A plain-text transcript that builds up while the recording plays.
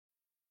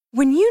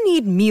When you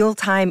need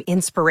mealtime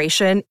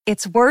inspiration,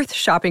 it's worth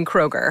shopping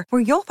Kroger,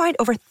 where you'll find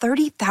over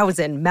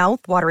 30,000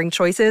 mouth-watering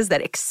choices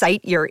that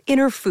excite your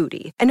inner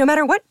foodie. And no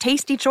matter what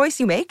tasty choice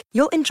you make,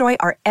 you'll enjoy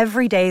our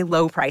everyday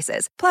low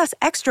prices, plus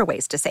extra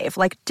ways to save,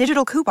 like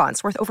digital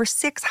coupons worth over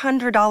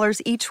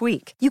 $600 each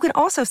week. You can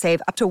also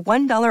save up to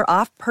 $1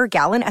 off per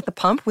gallon at the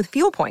pump with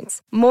fuel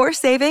points. More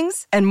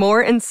savings and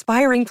more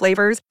inspiring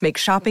flavors make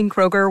shopping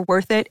Kroger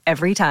worth it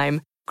every time.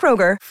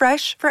 Kroger,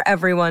 fresh for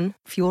everyone.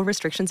 Fuel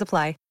restrictions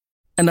apply.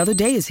 Another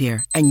day is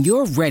here, and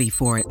you're ready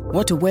for it.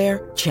 What to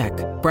wear? Check.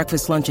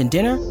 Breakfast, lunch, and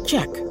dinner?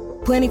 Check.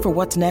 Planning for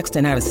what's next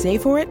and how to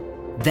save for it?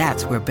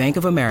 That's where Bank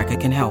of America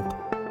can help.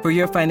 For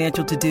your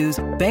financial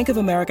to-dos, Bank of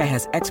America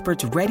has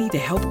experts ready to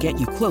help get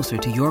you closer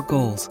to your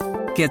goals.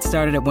 Get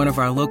started at one of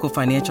our local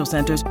financial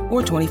centers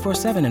or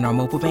 24/7 in our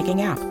mobile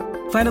banking app.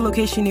 Find a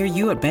location near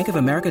you at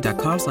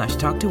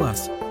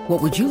bankofamerica.com/talktous.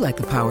 What would you like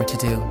the power to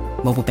do?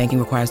 Mobile banking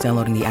requires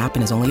downloading the app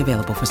and is only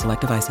available for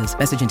select devices.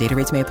 Message and data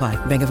rates may apply.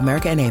 Bank of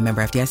America N.A.,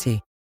 member FDIC.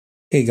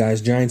 Hey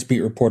guys, Giants beat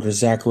reporter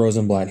Zach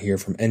Rosenblatt here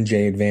from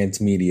NJ Advanced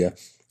Media.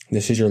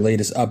 This is your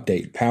latest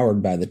update,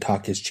 powered by the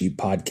Talk is Cheap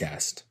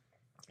podcast.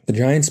 The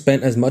Giants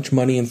spent as much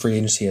money in free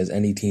agency as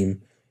any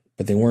team,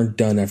 but they weren't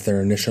done after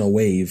their initial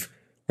wave,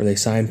 where they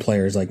signed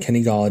players like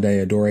Kenny Golladay,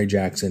 Adoree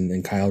Jackson,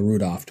 and Kyle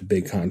Rudolph to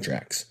big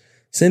contracts.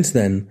 Since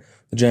then,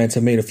 the Giants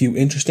have made a few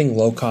interesting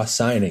low-cost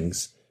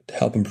signings to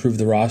help improve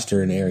the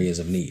roster in areas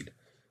of need.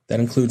 That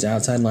includes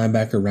outside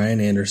linebacker Ryan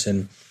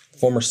Anderson,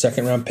 former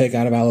second-round pick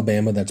out of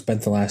Alabama that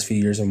spent the last few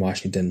years in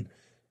Washington,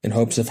 in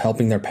hopes of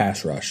helping their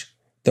pass rush,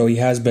 though he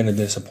has been a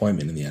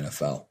disappointment in the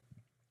NFL.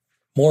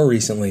 More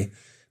recently,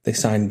 they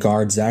signed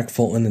guard Zach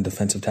Fulton and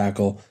defensive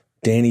tackle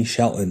Danny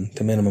Shelton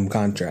to minimum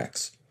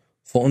contracts.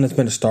 Fulton has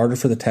been a starter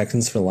for the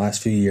Texans for the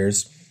last few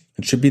years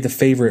and should be the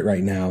favorite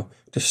right now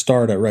to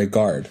start at right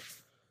guard.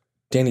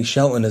 Danny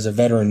Shelton is a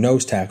veteran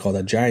nose tackle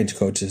that Giants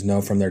coaches know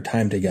from their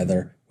time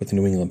together with the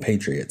New England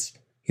Patriots.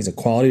 He's a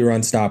quality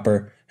run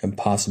stopper and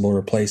possible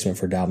replacement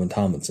for Dalvin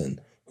Tomlinson,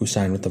 who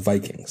signed with the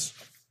Vikings.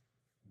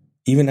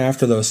 Even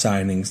after those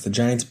signings, the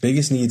Giants'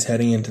 biggest needs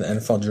heading into the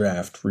NFL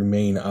draft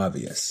remain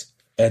obvious: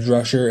 edge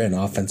rusher and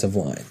offensive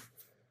line.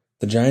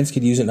 The Giants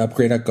could use an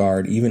upgrade at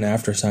guard even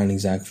after signing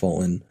Zach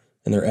Fulton,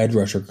 and their edge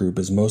rusher group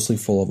is mostly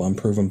full of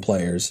unproven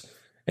players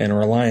and a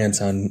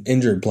reliance on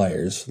injured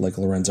players like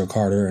Lorenzo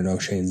Carter and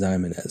O'Shane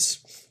Ximines.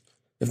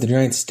 If the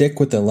Giants stick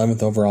with the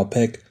 11th overall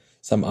pick,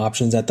 some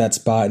options at that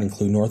spot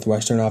include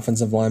Northwestern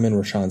offensive lineman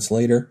Rashawn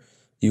Slater,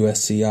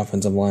 USC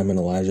offensive lineman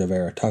Elijah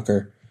Vera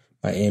Tucker,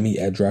 Miami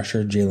edge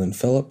rusher Jalen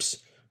Phillips,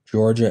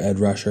 Georgia edge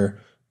rusher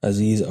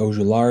Azeez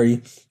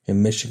Ojulari,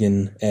 and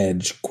Michigan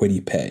edge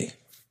Kwity Paye.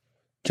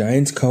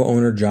 Giants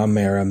co-owner John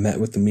Mara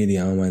met with the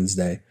media on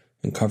Wednesday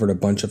and covered a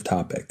bunch of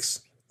topics.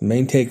 The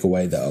main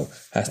takeaway, though,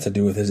 has to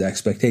do with his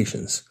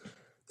expectations.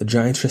 The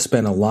Giants just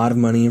spent a lot of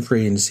money in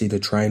free agency to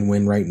try and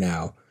win right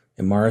now,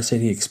 and Mara said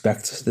he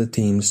expects the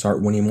team to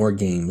start winning more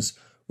games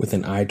with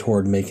an eye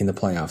toward making the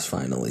playoffs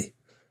finally.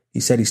 He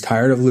said he's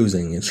tired of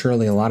losing, and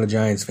surely a lot of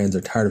Giants fans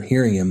are tired of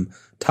hearing him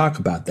talk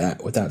about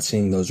that without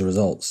seeing those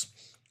results.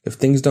 If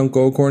things don't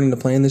go according to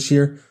plan this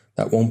year,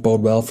 that won't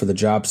bode well for the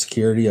job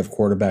security of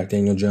quarterback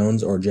Daniel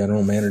Jones or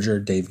general manager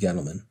Dave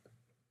Gettleman.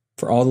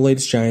 For all the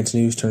latest Giants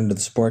news, turn to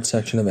the sports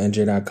section of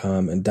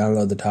NJ.com and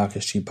download the Talk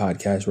is Cheap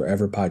podcast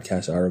wherever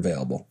podcasts are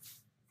available.